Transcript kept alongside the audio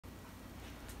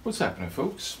What's happening,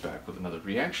 folks? Back with another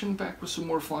reaction, back with some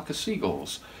more Flock of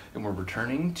Seagulls. And we're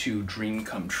returning to Dream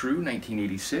Come True,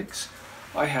 1986.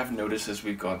 I have noticed as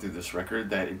we've gone through this record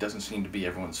that it doesn't seem to be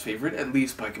everyone's favorite, at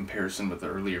least by comparison with the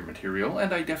earlier material,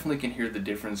 and I definitely can hear the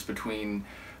difference between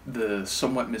the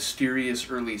somewhat mysterious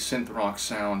early synth rock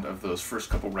sound of those first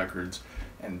couple records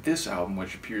and this album,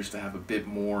 which appears to have a bit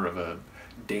more of a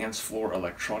dance floor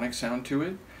electronic sound to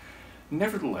it.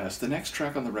 Nevertheless, the next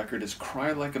track on the record is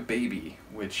Cry Like a Baby,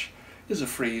 which is a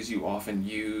phrase you often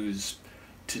use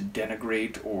to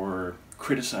denigrate or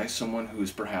criticize someone who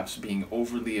is perhaps being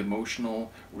overly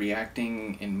emotional,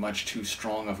 reacting in much too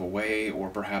strong of a way, or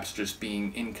perhaps just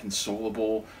being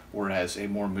inconsolable, whereas a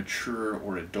more mature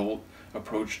or adult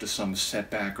approach to some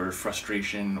setback or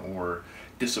frustration or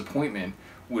disappointment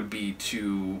would be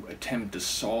to attempt to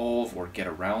solve or get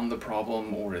around the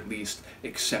problem, or at least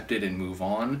accept it and move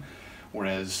on.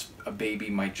 Whereas a baby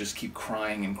might just keep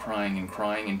crying and crying and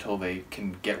crying until they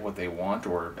can get what they want,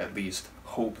 or at least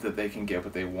hope that they can get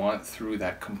what they want through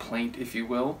that complaint, if you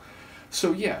will.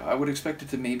 So yeah, I would expect it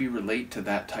to maybe relate to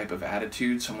that type of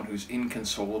attitude, someone who's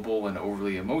inconsolable and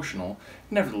overly emotional.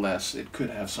 Nevertheless, it could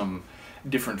have some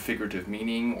different figurative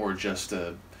meaning, or just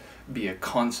be a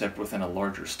concept within a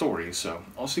larger story. So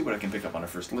I'll see what I can pick up on a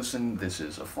first listen. This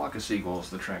is a Flock of Seagulls.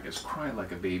 The track is Cry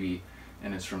Like a Baby,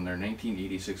 and it's from their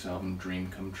 1986 album Dream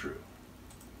Come True.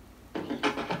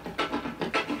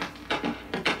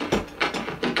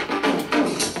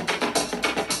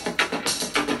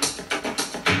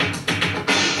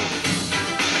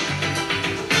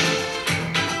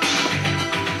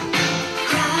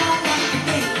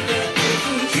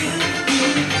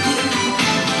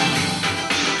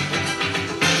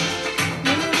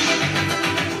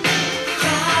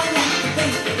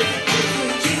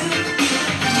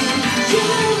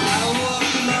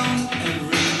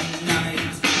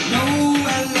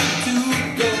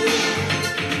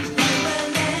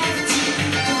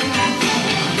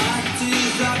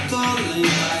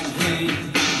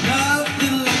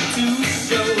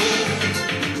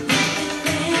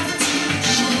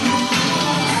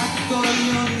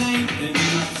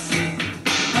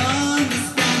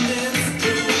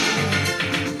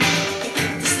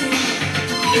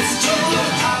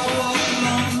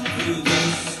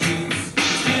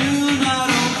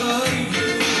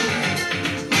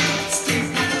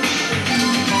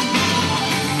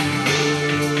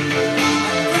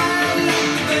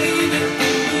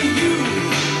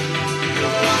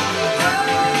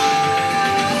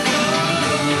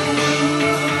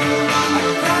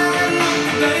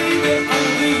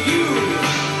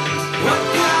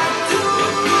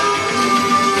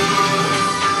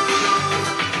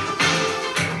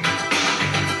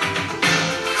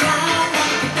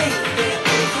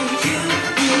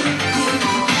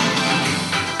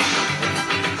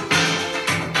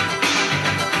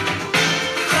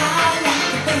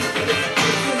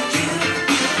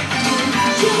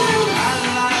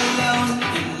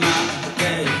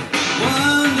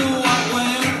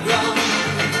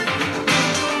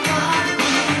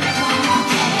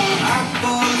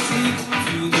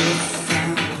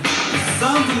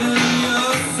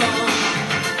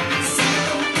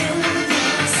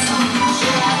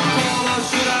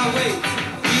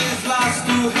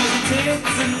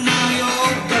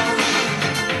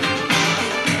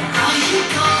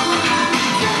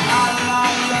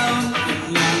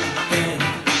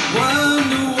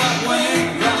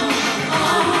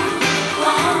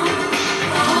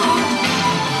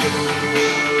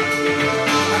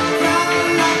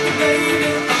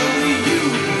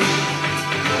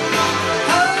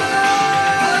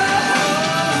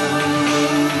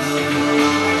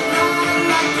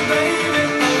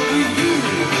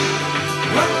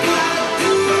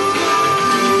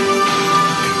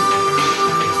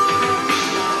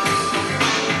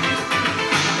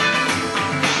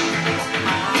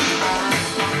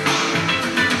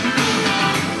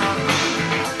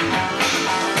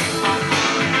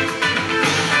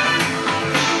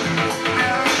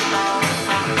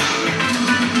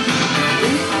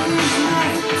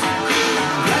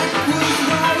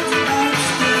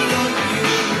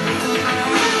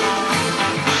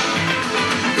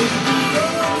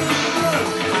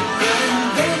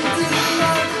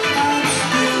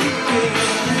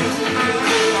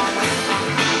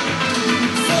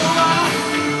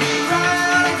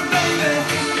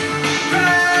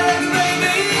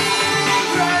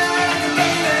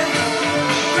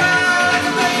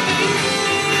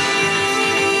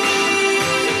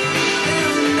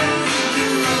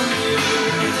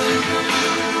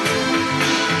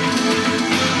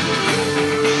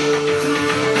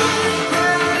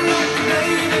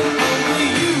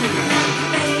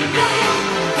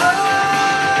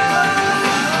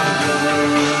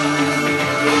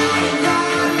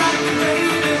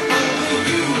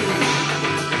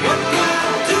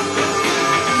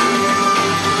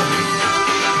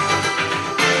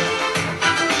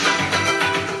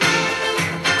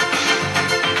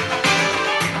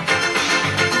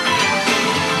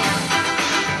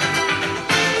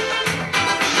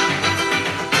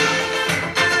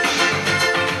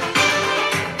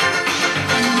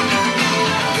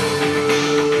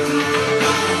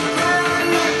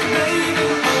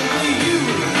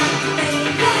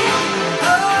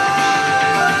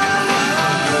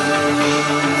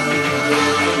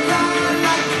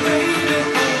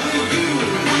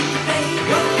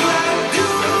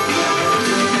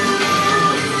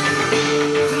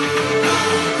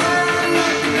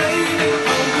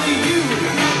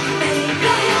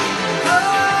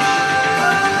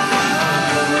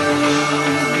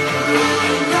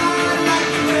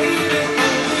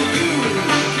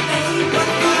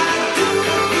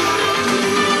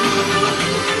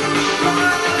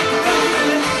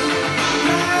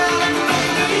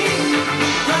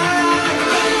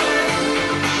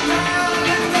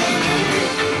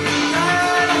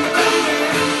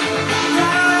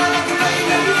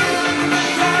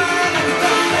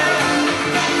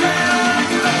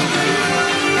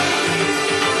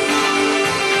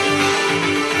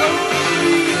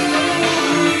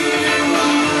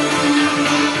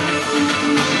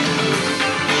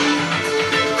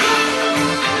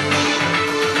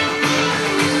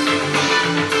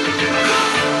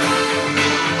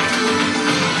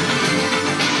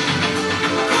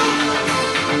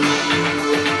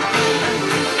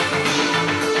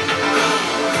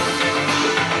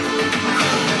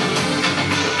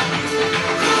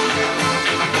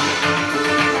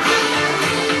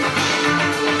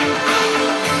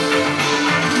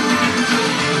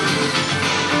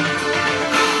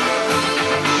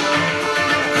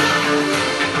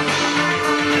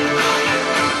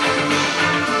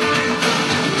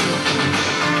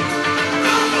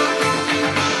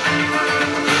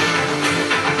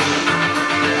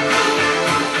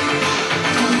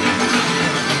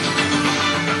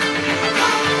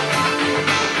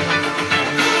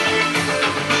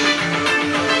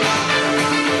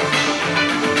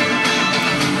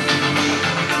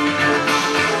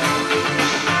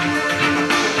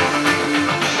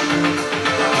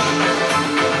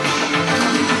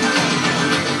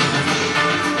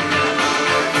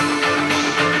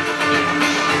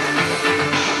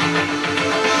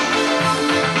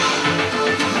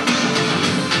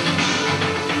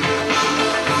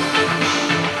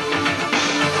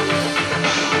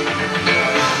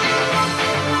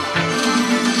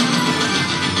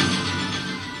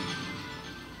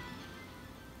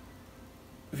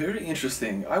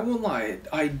 interesting. I won't lie,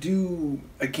 I do,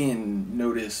 again,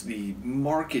 notice the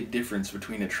marked difference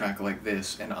between a track like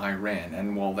this and Iran,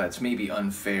 and while that's maybe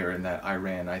unfair in that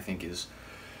Iran, I think, is,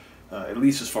 at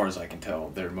least as far as I can tell,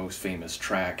 their most famous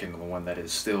track and the one that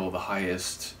is still the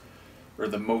highest, or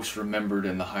the most remembered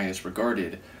and the highest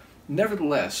regarded.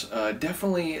 Nevertheless,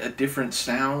 definitely a different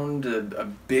sound, a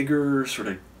bigger sort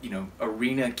of,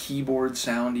 arena keyboard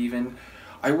sound even.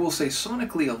 I will say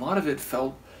sonically a lot of it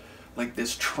felt like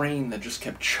this train that just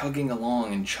kept chugging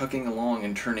along and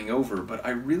turning over, but I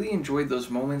really enjoyed those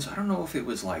moments. I don't know if it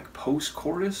was like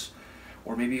post-chorus,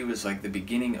 or maybe it was like the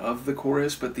beginning of the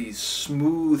chorus, but these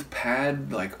smooth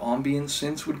pad, like ambient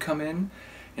synths would come in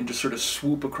and just sort of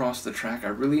swoop across the track. I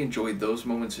really enjoyed those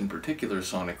moments in particular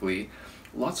sonically.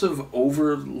 Lots of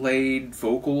overlaid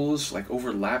vocals, like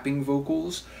overlapping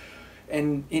vocals,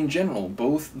 and in general,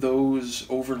 both those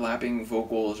overlapping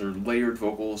vocals or layered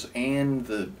vocals and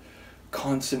the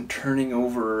constant turning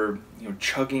over,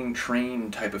 chugging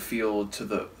train type of feel to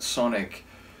the sonic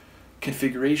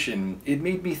configuration, it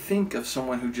made me think of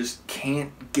someone who just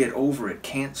can't get over it,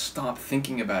 can't stop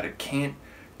thinking about it, can't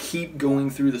keep going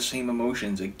through the same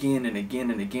emotions again and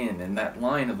again and again. And that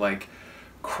line of like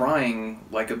crying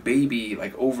like a baby,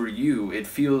 like over you, it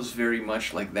feels very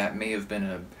much like that may have been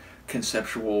a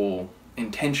conceptual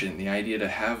intention, the idea to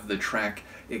have the track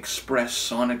express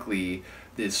sonically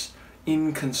this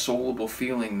inconsolable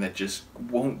feeling that just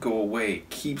won't go away,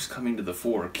 keeps coming to the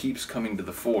fore, keeps coming to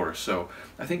the fore. So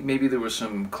I think maybe there was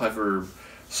some clever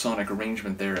sonic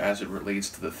arrangement there as it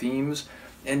relates to the themes.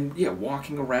 And yeah,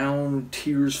 walking around,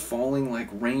 tears falling like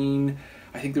rain.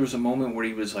 I think there was a moment where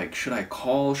he was like, should I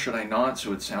call, should I not?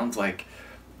 So it sounds like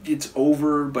it's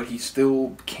over, but he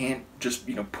still can't just,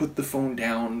 put the phone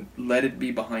down, let it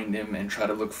be behind him, and try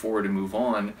to look forward and move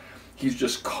on. He's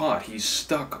just caught, he's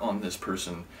stuck on this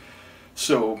person.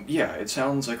 So yeah, it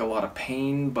sounds like a lot of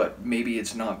pain, but maybe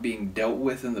it's not being dealt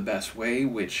with in the best way,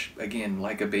 which, again,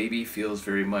 like a baby, feels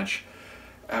very much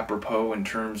apropos in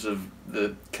terms of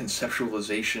the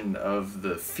conceptualization of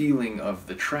the feeling of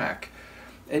the track.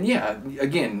 And yeah,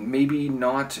 again, maybe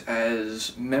not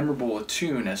as memorable a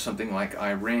tune as something like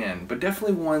Iran, but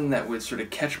definitely one that would sort of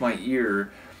catch my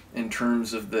ear in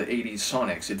terms of the 80s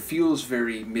sonics. It feels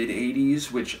very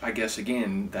mid-80s, which I guess,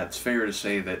 again, that's fair to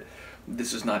say that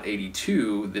this is not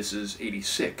 82, this is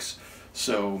 86.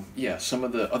 So yeah, some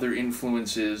of the other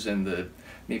influences and the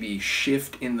maybe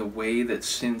shift in the way that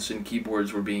synths and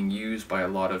keyboards were being used by a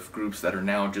lot of groups that are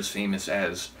now just famous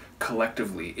as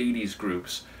collectively 80s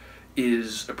groups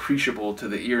is appreciable to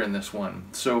the ear in this one.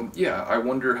 So yeah, I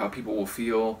wonder how people will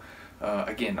feel.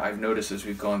 Again, I've noticed as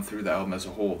we've gone through the album as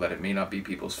a whole that it may not be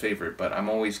people's favorite, but I'm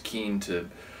always keen to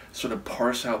sort of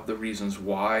parse out the reasons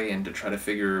why and to try to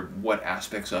figure what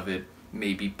aspects of it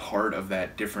may be part of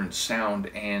that different sound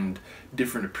and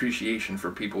different appreciation for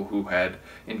people who had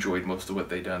enjoyed most of what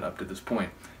they'd done up to this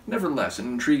point. Nevertheless, an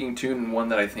intriguing tune, and one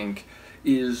that I think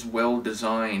is well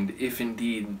designed if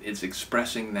indeed it's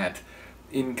expressing that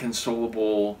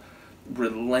inconsolable,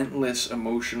 relentless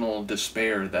emotional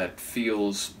despair that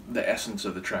feels the essence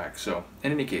of the track. So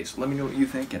in any case, let me know what you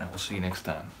think, and I will see you next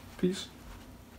time. Peace.